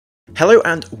Hello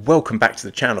and welcome back to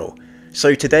the channel.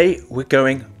 So today we're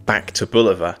going back to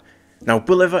BULOVA. Now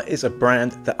BULOVA is a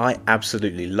brand that I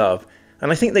absolutely love,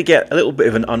 and I think they get a little bit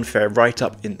of an unfair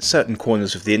write-up in certain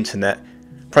corners of the internet,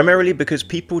 primarily because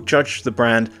people judge the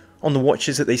brand on the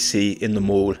watches that they see in the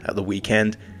mall at the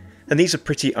weekend, and these are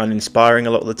pretty uninspiring a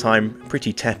lot of the time,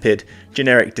 pretty tepid,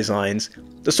 generic designs,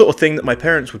 the sort of thing that my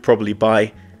parents would probably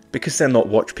buy because they're not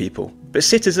watch people. But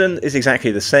Citizen is exactly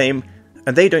the same,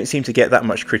 and they don't seem to get that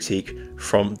much critique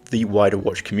from the wider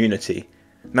watch community.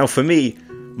 Now for me,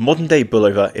 modern day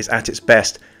BULOVA is at its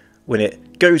best when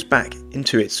it goes back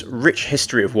into its rich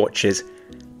history of watches,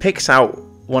 picks out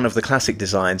one of the classic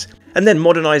designs, and then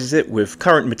modernizes it with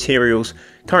current materials,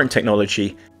 current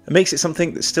technology, and makes it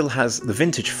something that still has the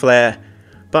vintage flair,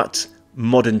 but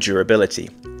modern durability.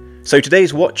 So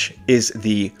today's watch is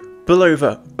the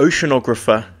BULOVA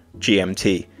Oceanographer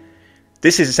GMT.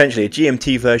 This is essentially a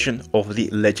GMT version of the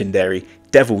legendary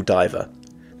Devil Diver.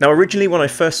 Now originally when I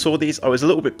first saw these, I was a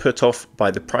little bit put off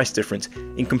by the price difference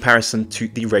in comparison to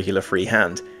the regular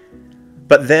freehand.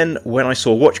 But then when I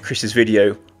saw Watch Chris's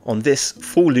video on this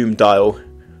full lume dial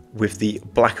with the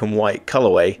black and white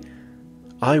colorway,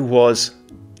 I was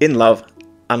in love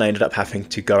and I ended up having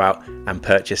to go out and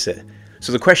purchase it.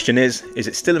 So the question is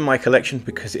it still in my collection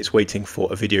because it's waiting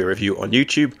for a video review on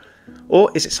YouTube, or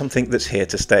is it something that's here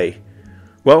to stay?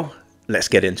 Well, let's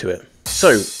get into it.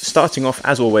 So, starting off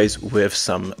as always with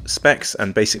some specs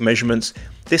and basic measurements.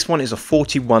 This one is a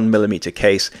 41mm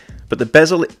case, but the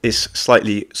bezel is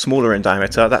slightly smaller in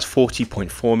diameter, that's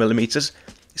 40.4mm.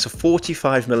 It's a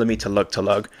 45mm lug to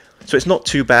lug, so it's not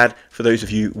too bad for those of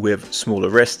you with smaller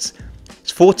wrists.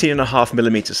 It's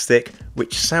 14.5mm thick,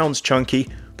 which sounds chunky,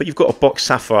 but you've got a box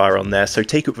sapphire on there, so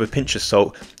take it with a pinch of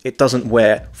salt. It doesn't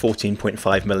wear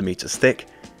 14.5mm thick.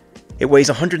 It weighs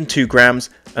 102 grams,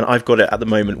 and I've got it at the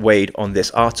moment weighed on this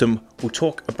Artem. We'll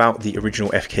talk about the original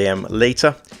FKM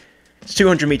later. It's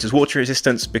 200 meters water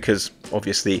resistance because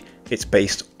obviously it's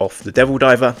based off the Devil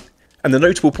Diver. And the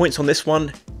notable points on this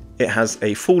one, it has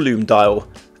a full lume dial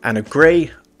and a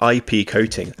grey IP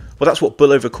coating. Well, that's what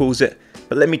BULOVA calls it,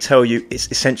 but let me tell you,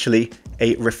 it's essentially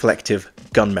a reflective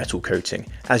gunmetal coating,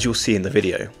 as you'll see in the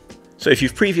video. So if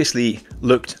you've previously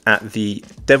looked at the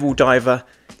Devil Diver,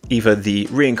 either the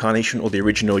reincarnation or the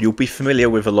original, you'll be familiar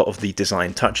with a lot of the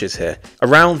design touches here.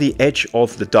 Around the edge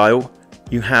of the dial,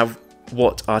 you have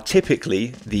what are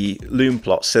typically the lume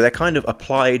plots. So they're kind of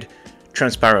applied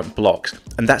transparent blocks,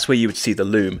 and that's where you would see the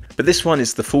lume. But this one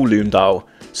is the full lume dial,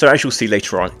 so as you'll see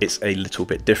later on, it's a little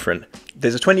bit different.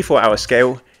 There's a 24-hour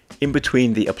scale in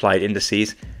between the applied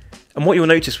indices, and what you'll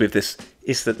notice with this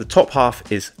is that the top half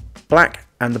is black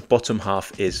and the bottom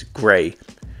half is grey.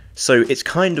 So it's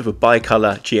kind of a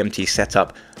bicolor GMT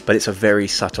setup, but it's a very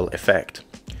subtle effect.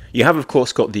 You have of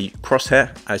course got the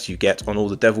crosshair as you get on all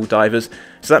the Devil Divers,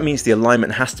 so that means the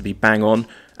alignment has to be bang on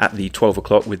at the 12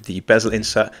 o'clock with the bezel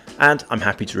insert, and I'm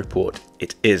happy to report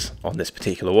it is on this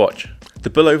particular watch. The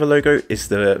BULOVA logo is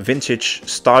the vintage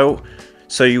style,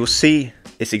 so you'll see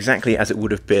it's exactly as it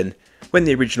would have been when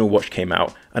the original watch came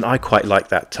out, and I quite like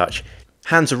that touch.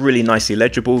 Hands are really nicely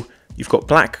legible. You've got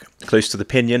black close to the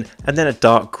pinion and then a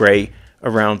dark grey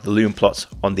around the lume plots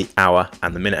on the hour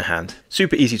and the minute hand.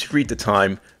 Super easy to read the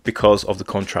time because of the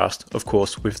contrast, of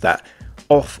course, with that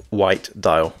off-white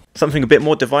dial. Something a bit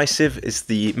more divisive is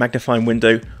the magnifying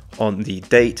window on the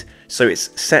date. So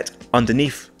it's set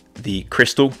underneath the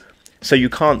crystal, so you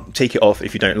can't take it off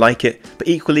if you don't like it, but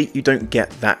equally you don't get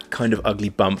that kind of ugly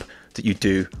bump that you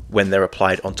do when they're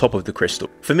applied on top of the crystal.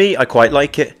 For me, I quite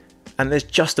like it, and there's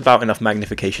just about enough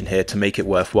magnification here to make it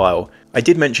worthwhile. I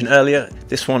did mention earlier,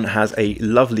 this one has a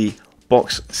lovely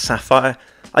box sapphire.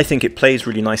 I think it plays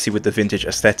really nicely with the vintage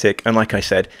aesthetic, and like I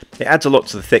said, it adds a lot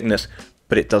to the thickness,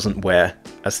 but it doesn't wear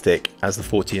as thick as the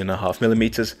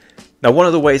 40.5mm. Now one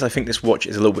of the ways I think this watch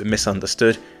is a little bit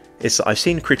misunderstood is that I've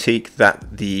seen critique that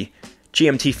the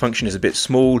GMT function is a bit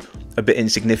small, a bit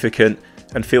insignificant,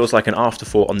 and feels like an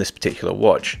afterthought on this particular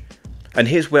watch. And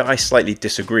here's where I slightly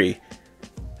disagree.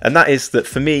 And that is that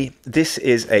for me, this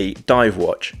is a dive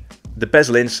watch. The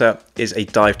bezel insert is a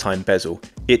dive time bezel.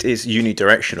 It is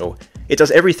unidirectional. It does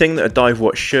everything that a dive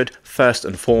watch should, first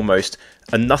and foremost,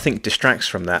 and nothing distracts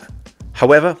from that.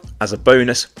 However, as a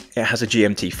bonus, it has a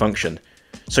GMT function.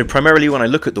 So primarily when I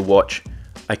look at the watch,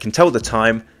 I can tell the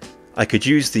time, I could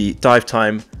use the dive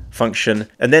time function,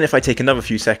 and then if I take another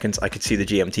few seconds, I could see the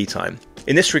GMT time.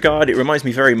 In this regard, it reminds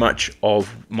me very much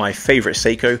of my favorite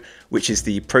Seiko, which is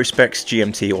the Prospex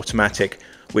GMT Automatic,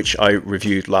 which I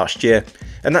reviewed last year,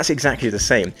 and that's exactly the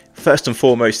same. First and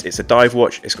foremost, it's a dive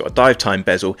watch, it's got a dive time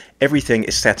bezel, everything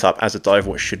is set up as a dive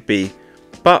watch should be,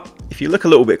 but if you look a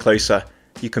little bit closer,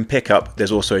 you can pick up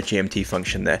there's also a GMT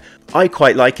function there. I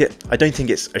quite like it. I don't think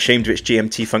it's ashamed of its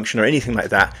GMT function or anything like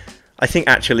that. I think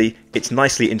actually it's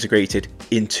nicely integrated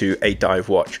into a dive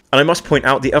watch. And I must point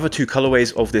out the other two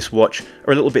colorways of this watch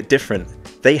are a little bit different.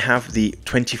 They have the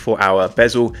 24-hour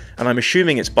bezel, and I'm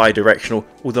assuming it's bi-directional,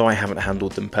 although I haven't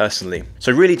handled them personally.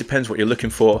 So it really depends what you're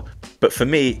looking for, but for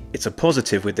me, it's a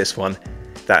positive with this one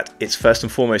that it's first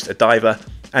and foremost a diver,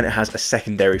 and it has a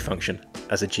secondary function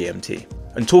as a GMT.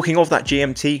 And talking of that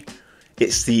GMT,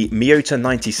 it's the Miyota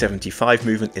 9075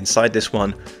 movement inside this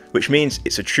one, which means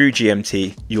it's a true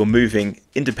GMT. You're moving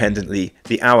independently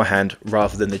the hour hand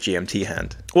rather than the GMT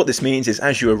hand. What this means is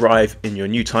as you arrive in your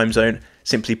new time zone,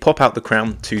 simply pop out the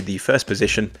crown to the first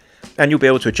position and you'll be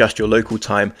able to adjust your local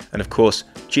time, and of course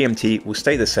GMT will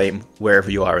stay the same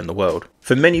wherever you are in the world.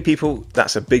 For many people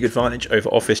that's a big advantage over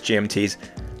office GMTs,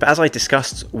 but as I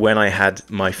discussed when I had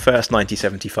my first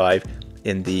 9075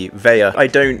 in the Veya, I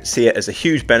don't see it as a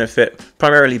huge benefit,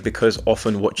 primarily because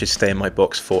often watches stay in my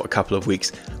box for a couple of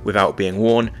weeks without being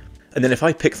worn, and then if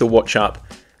I pick the watch up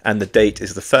and the date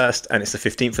is the 1st and it's the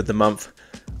 15th of the month,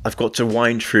 I've got to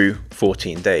wind through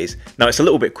 14 days. Now it's a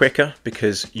little bit quicker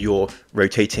because you're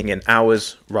rotating in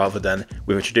hours rather than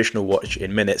with a traditional watch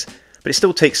in minutes, but it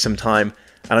still takes some time,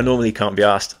 and I normally can't be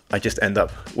asked. I just end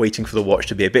up waiting for the watch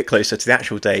to be a bit closer to the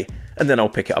actual day, and then I'll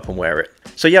pick it up and wear it.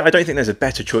 So yeah, I don't think there's a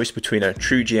better choice between a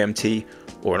true GMT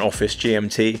or an office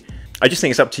GMT. I just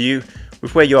think it's up to you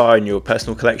with where you are in your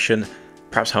personal collection,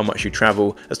 perhaps how much you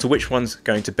travel, as to which one's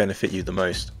going to benefit you the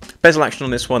most. Bezel action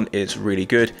on this one is really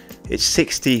good. It's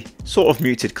 60 sort of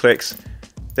muted clicks.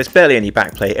 There's barely any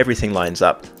backplay, everything lines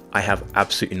up. I have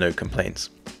absolutely no complaints.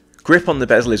 Grip on the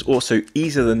bezel is also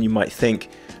easier than you might think,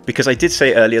 because I did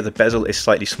say earlier the bezel is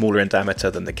slightly smaller in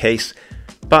diameter than the case,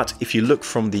 but if you look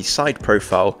from the side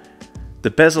profile,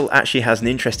 the bezel actually has an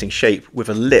interesting shape with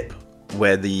a lip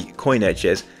where the coin edge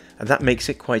is, and that makes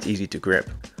it quite easy to grip.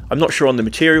 I'm not sure on the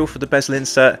material for the bezel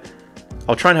insert.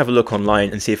 I'll try and have a look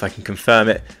online and see if I can confirm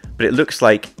it, but it looks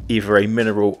like either a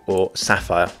mineral or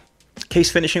sapphire.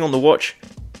 Case finishing on the watch,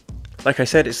 like I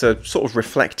said, it's a sort of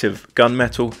reflective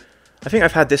gunmetal. I think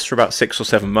I've had this for about 6 or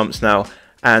 7 months now,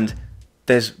 and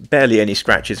there's barely any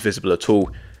scratches visible at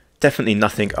all. Definitely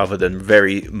nothing other than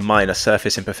very minor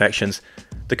surface imperfections.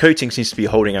 The coating seems to be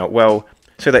holding out well,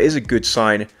 so that is a good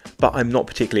sign, but I'm not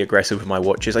particularly aggressive with my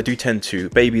watches. I do tend to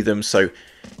baby them, so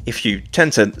if you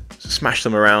tend to smash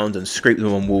them around and scrape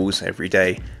them on walls every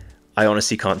day, I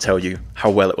honestly can't tell you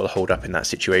how well it will hold up in that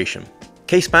situation.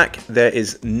 Case back, there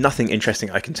is nothing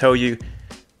interesting I can tell you.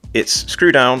 It's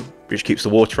screw down, which keeps the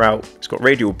water out, it's got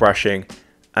radial brushing,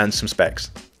 and some specs.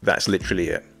 That's literally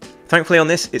it. Thankfully on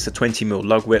this, it's a 20mm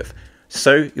lug width,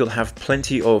 so you'll have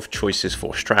plenty of choices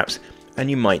for straps, and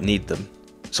you might need them.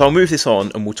 So I'll move this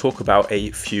on and we'll talk about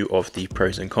a few of the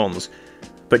pros and cons.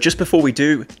 But just before we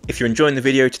do, if you're enjoying the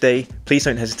video today, please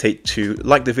don't hesitate to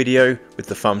like the video with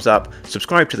the thumbs up,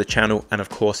 subscribe to the channel, and of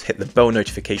course hit the bell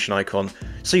notification icon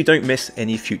so you don't miss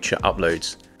any future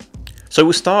uploads. So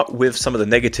we'll start with some of the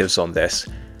negatives on this,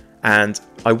 and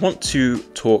I want to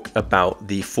talk about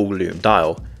the full lume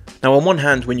dial. Now on one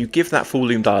hand, when you give that full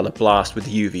lume dial a blast with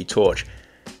the UV torch,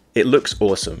 it looks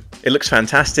awesome. It looks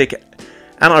fantastic,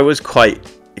 and I was quite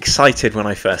excited when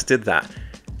I first did that.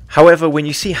 However, when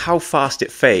you see how fast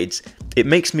it fades, it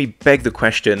makes me beg the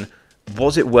question,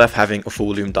 was it worth having a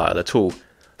full lume dial at all?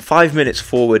 5 minutes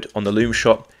forward on the lume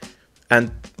shot,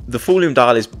 and the full lume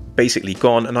dial is basically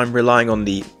gone, and I'm relying on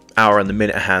the hour and the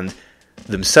minute hand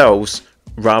themselves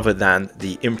rather than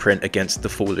the imprint against the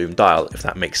full lume dial, if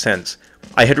that makes sense.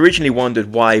 I had originally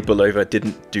wondered why Bulova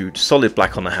didn't do solid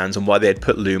black on the hands and why they had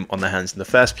put lume on the hands in the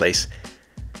first place.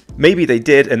 Maybe they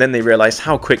did, and then they realized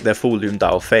how quick their full lume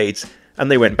dial fades, and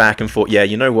they went back and thought, yeah,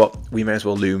 you know what, we may as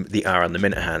well lume the hour and the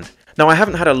minute hand. Now I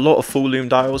haven't had a lot of full lume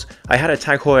dials. I had a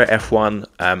Tag Heuer F1,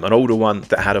 an older one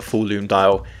that had a full lume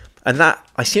dial, and that,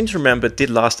 I seem to remember, did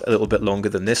last a little bit longer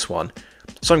than this one.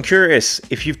 So I'm curious,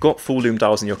 if you've got full lume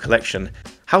dials in your collection,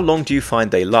 how long do you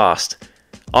find they last?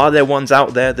 Are there ones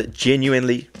out there that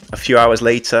genuinely, a few hours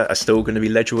later, are still going to be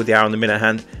legible with the hour and the minute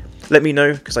hand? Let me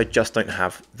know, because I just don't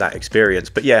have that experience.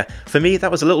 But yeah, for me,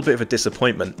 that was a little bit of a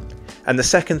disappointment. And the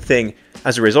second thing,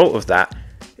 as a result of that,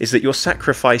 is that you're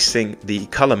sacrificing the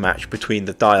color match between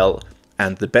the dial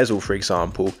and the bezel, for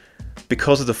example,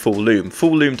 because of the full lume.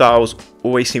 Full lume dials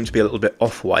always seem to be a little bit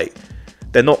off-white.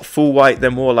 They're not full white,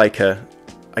 they're more like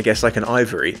I guess like an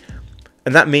ivory.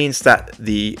 And that means that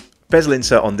the bezel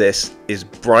insert on this is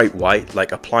bright white,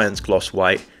 like appliance gloss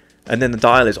white, and then the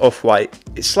dial is off-white.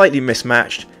 It's slightly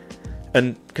mismatched,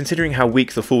 and considering how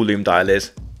weak the full lume dial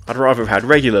is, I'd rather have had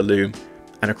regular lume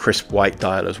and a crisp white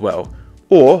dial as well.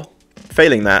 Or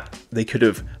Failing that, they could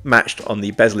have matched on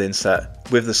the bezel insert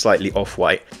with the slightly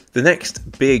off-white. The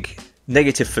next big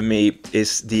negative for me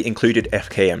is the included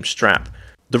FKM strap.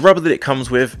 The rubber that it comes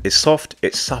with is soft,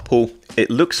 it's supple, it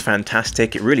looks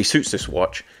fantastic, it really suits this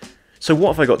watch. So what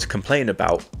have I got to complain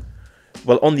about?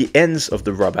 Well, on the ends of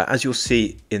the rubber, as you'll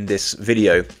see in this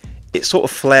video, it sort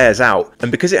of flares out,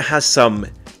 and because it has some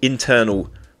internal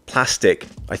plastic,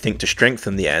 I think, to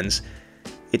strengthen the ends,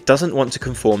 it doesn't want to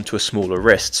conform to a smaller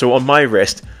wrist. So on my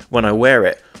wrist, when I wear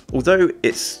it, although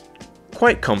it's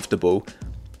quite comfortable,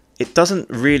 it doesn't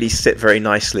really sit very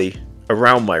nicely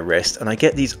around my wrist, and I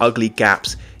get these ugly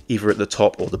gaps either at the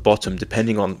top or the bottom,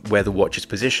 depending on where the watch is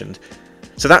positioned.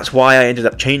 So that's why I ended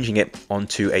up changing it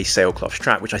onto a sailcloth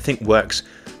strap, which I think works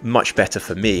much better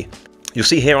for me. You'll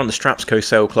see here on the Strapsco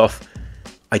sailcloth,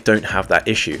 I don't have that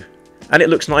issue. And it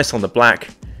looks nice on the black,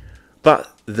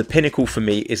 but the pinnacle for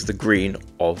me is the green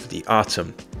of the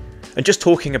Artem. And just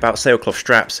talking about sailcloth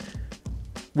straps,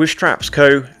 with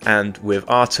Strapsco and with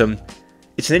Artem,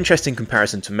 it's an interesting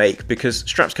comparison to make because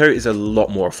Strapsco is a lot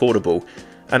more affordable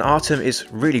and Artem is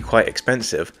really quite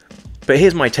expensive. But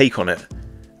here's my take on it.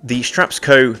 The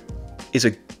Strapsco is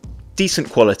a decent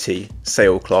quality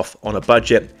sailcloth on a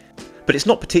budget, but it's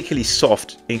not particularly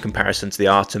soft in comparison to the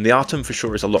Artem. The Artem for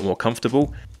sure is a lot more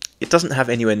comfortable. It doesn't have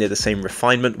anywhere near the same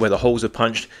refinement where the holes are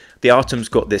punched. The Artem's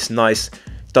got this nice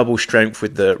double strength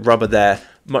with the rubber there,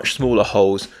 much smaller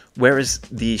holes, whereas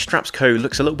the Strapsco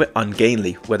looks a little bit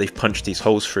ungainly where they've punched these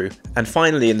holes through. And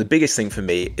finally, and the biggest thing for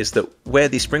me, is that where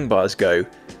these spring bars go,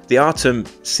 the Artem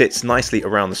sits nicely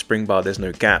around the spring bar, there's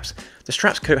no gaps. The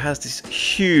Strapsco has this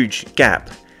huge gap.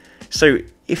 So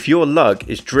if your lug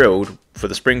is drilled for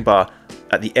the spring bar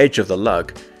at the edge of the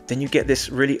lug, then you get this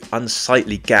really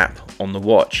unsightly gap on the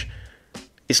watch.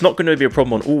 It's not going to be a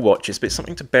problem on all watches, but it's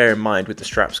something to bear in mind with the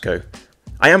Strapsco.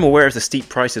 I am aware of the steep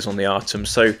prices on the Artem,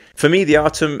 so for me the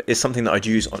Artem is something that I'd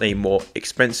use on a more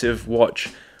expensive watch,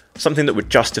 something that would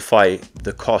justify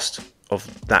the cost of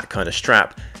that kind of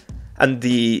strap. And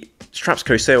the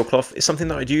Strapsco sailcloth is something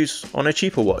that I'd use on a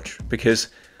cheaper watch, because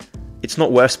it's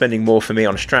not worth spending more for me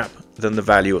on a strap than the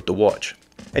value of the watch.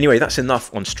 Anyway, that's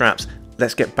enough on straps.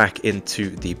 Let's get back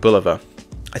into the Bulova.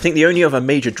 I think the only other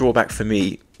major drawback for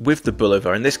me with the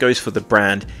Bulova, and this goes for the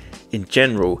brand in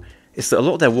general, is that a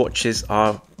lot of their watches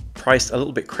are priced a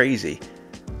little bit crazy.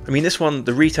 I mean, this one,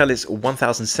 the retail is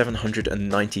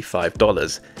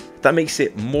 $1,795. That makes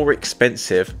it more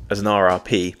expensive as an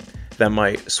RRP than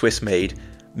my Swiss-made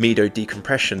Mido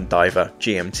decompression diver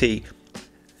GMT.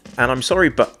 And I'm sorry,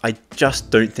 but I just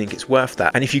don't think it's worth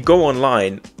that. And if you go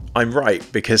online, I'm right,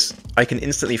 because I can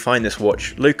instantly find this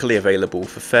watch locally available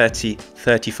for 30,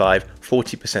 35,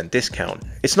 40% discount.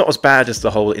 It's not as bad as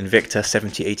the whole Invicta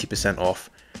 70-80% off,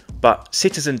 but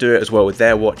Citizen do it as well with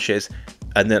their watches,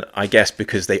 and then I guess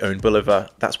because they own Bulova,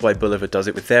 that's why Bulova does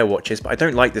it with their watches. But I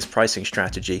don't like this pricing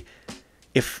strategy.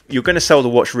 If you're going to sell the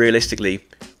watch realistically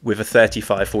with a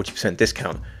 35-40%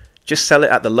 discount, just sell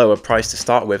it at the lower price to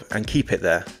start with and keep it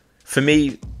there. For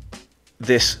me,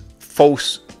 this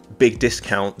false big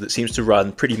discount that seems to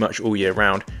run pretty much all year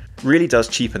round really does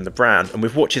cheapen the brand, and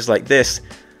with watches like this,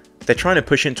 they're trying to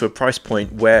push into a price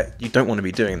point where you don't want to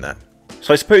be doing that.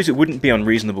 So I suppose it wouldn't be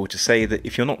unreasonable to say that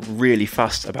if you're not really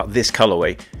fussed about this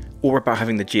colorway or about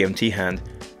having the GMT hand,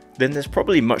 then there's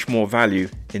probably much more value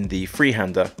in the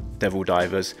freehander Devil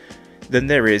Divers than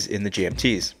there is in the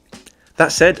GMTs.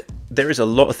 That said, there is a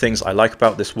lot of things I like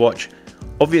about this watch.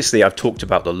 Obviously, I've talked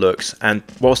about the looks, and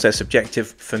whilst they're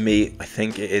subjective, for me, I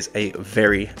think it is a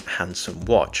very handsome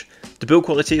watch. The build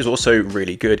quality is also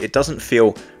really good. It doesn't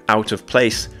feel out of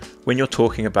place when you're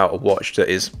talking about a watch that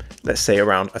is, let's say,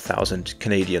 around 1,000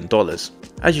 Canadian dollars.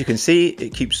 As you can see,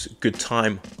 it keeps good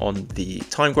time on the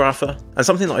time grapher, and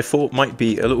something that I thought might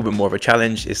be a little bit more of a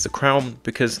challenge is the crown,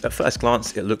 because at first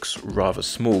glance it looks rather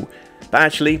small, but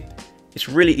actually it's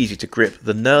really easy to grip.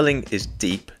 The knurling is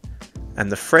deep,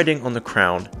 and the threading on the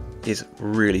crown is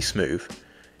really smooth.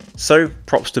 So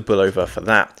props to Bulova for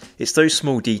that. It's those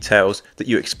small details that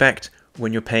you expect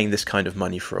when you're paying this kind of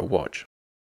money for a watch.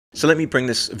 So let me bring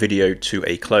this video to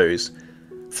a close.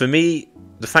 For me,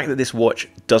 the fact that this watch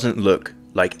doesn't look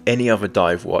like any other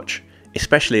dive watch,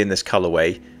 especially in this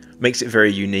colorway, makes it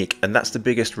very unique, and that's the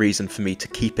biggest reason for me to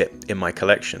keep it in my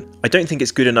collection. I don't think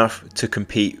it's good enough to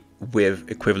compete with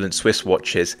equivalent Swiss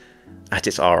watches at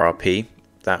its RRP,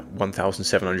 that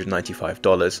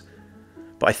 $1,795,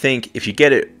 but I think if you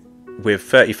get it with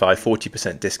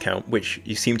 35-40% discount, which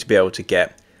you seem to be able to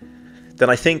get, then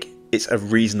I think it's a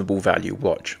reasonable value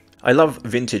watch. I love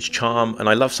vintage charm, and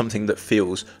I love something that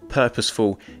feels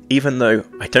purposeful. Even though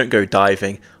I don't go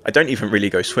diving, I don't even really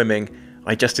go swimming,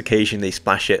 I just occasionally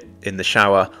splash it in the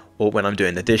shower or when I'm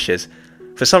doing the dishes.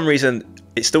 For some reason,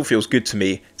 it still feels good to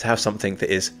me to have something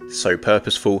that is so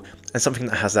purposeful and something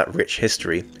that has that rich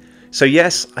history. So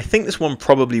yes, I think this one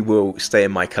probably will stay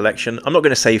in my collection. I'm not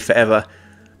going to say forever,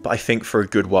 but I think for a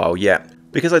good while yet,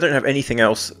 because I don't have anything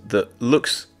else that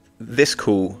looks this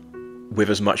cool with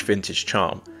as much vintage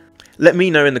charm. Let me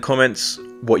know in the comments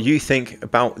what you think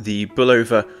about the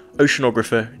BULOVA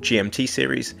Oceanographer GMT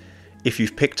series, if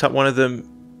you've picked up one of them,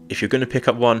 if you're going to pick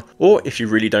up one, or if you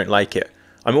really don't like it.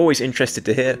 I'm always interested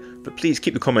to hear, but please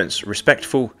keep the comments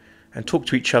respectful and talk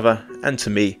to each other and to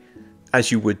me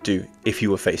as you would do if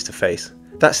you were face to face.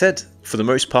 That said, for the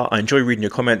most part, I enjoy reading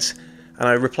your comments and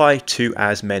I reply to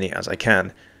as many as I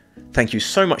can. Thank you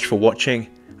so much for watching,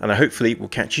 and I hopefully will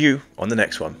catch you on the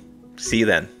next one. See you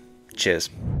then. Cheers.